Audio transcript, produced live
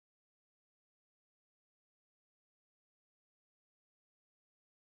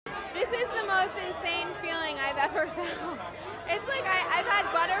This is the most insane feeling I've ever felt. It's like I've had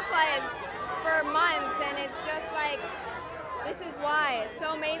butterflies for months, and it's just like, this is why. It's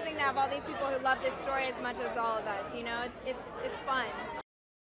so amazing to have all these people who love this story as much as all of us, you know? It's fun.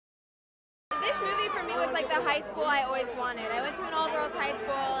 This movie for me was like the high school I always wanted. I went to an all-girls high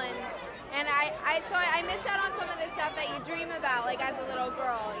school, and so I missed out on some of the stuff that you dream about, like as a little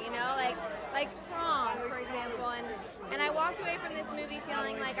girl, you know, like prom, for example. And I walked away from this movie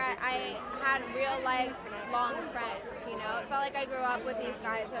feeling like I had real life long friends, you know. It felt like I grew up with these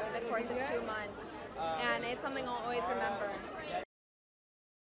guys over the course of 2 months, and it's something I'll always remember.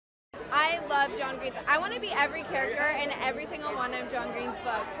 I love John Green's. I want to be every character in every single one of John Green's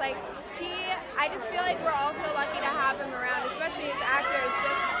books. Like I just feel like we're all so lucky to have him around, especially as actors,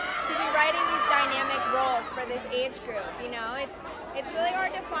 just to be writing these dynamic roles for this age group. You know, it's really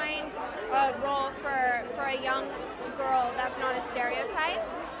hard to find a role for a young girl that's not a stereotype,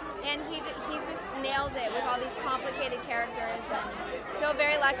 and he just nails it with all these complicated characters, and I feel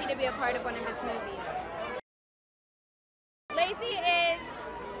very lucky to be a part of one of his movies. Lacey is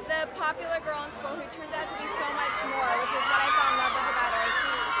the popular girl in school who turns out to be so much more, which is what I fell in love with about her.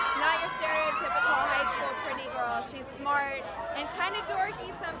 She's not your stereotypical high school pretty girl. She's smart and kind of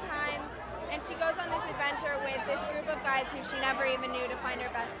dorky sometimes, and she goes on this adventure with this group of guys who she never even knew to find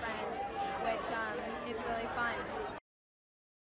her best friend, which is really fun.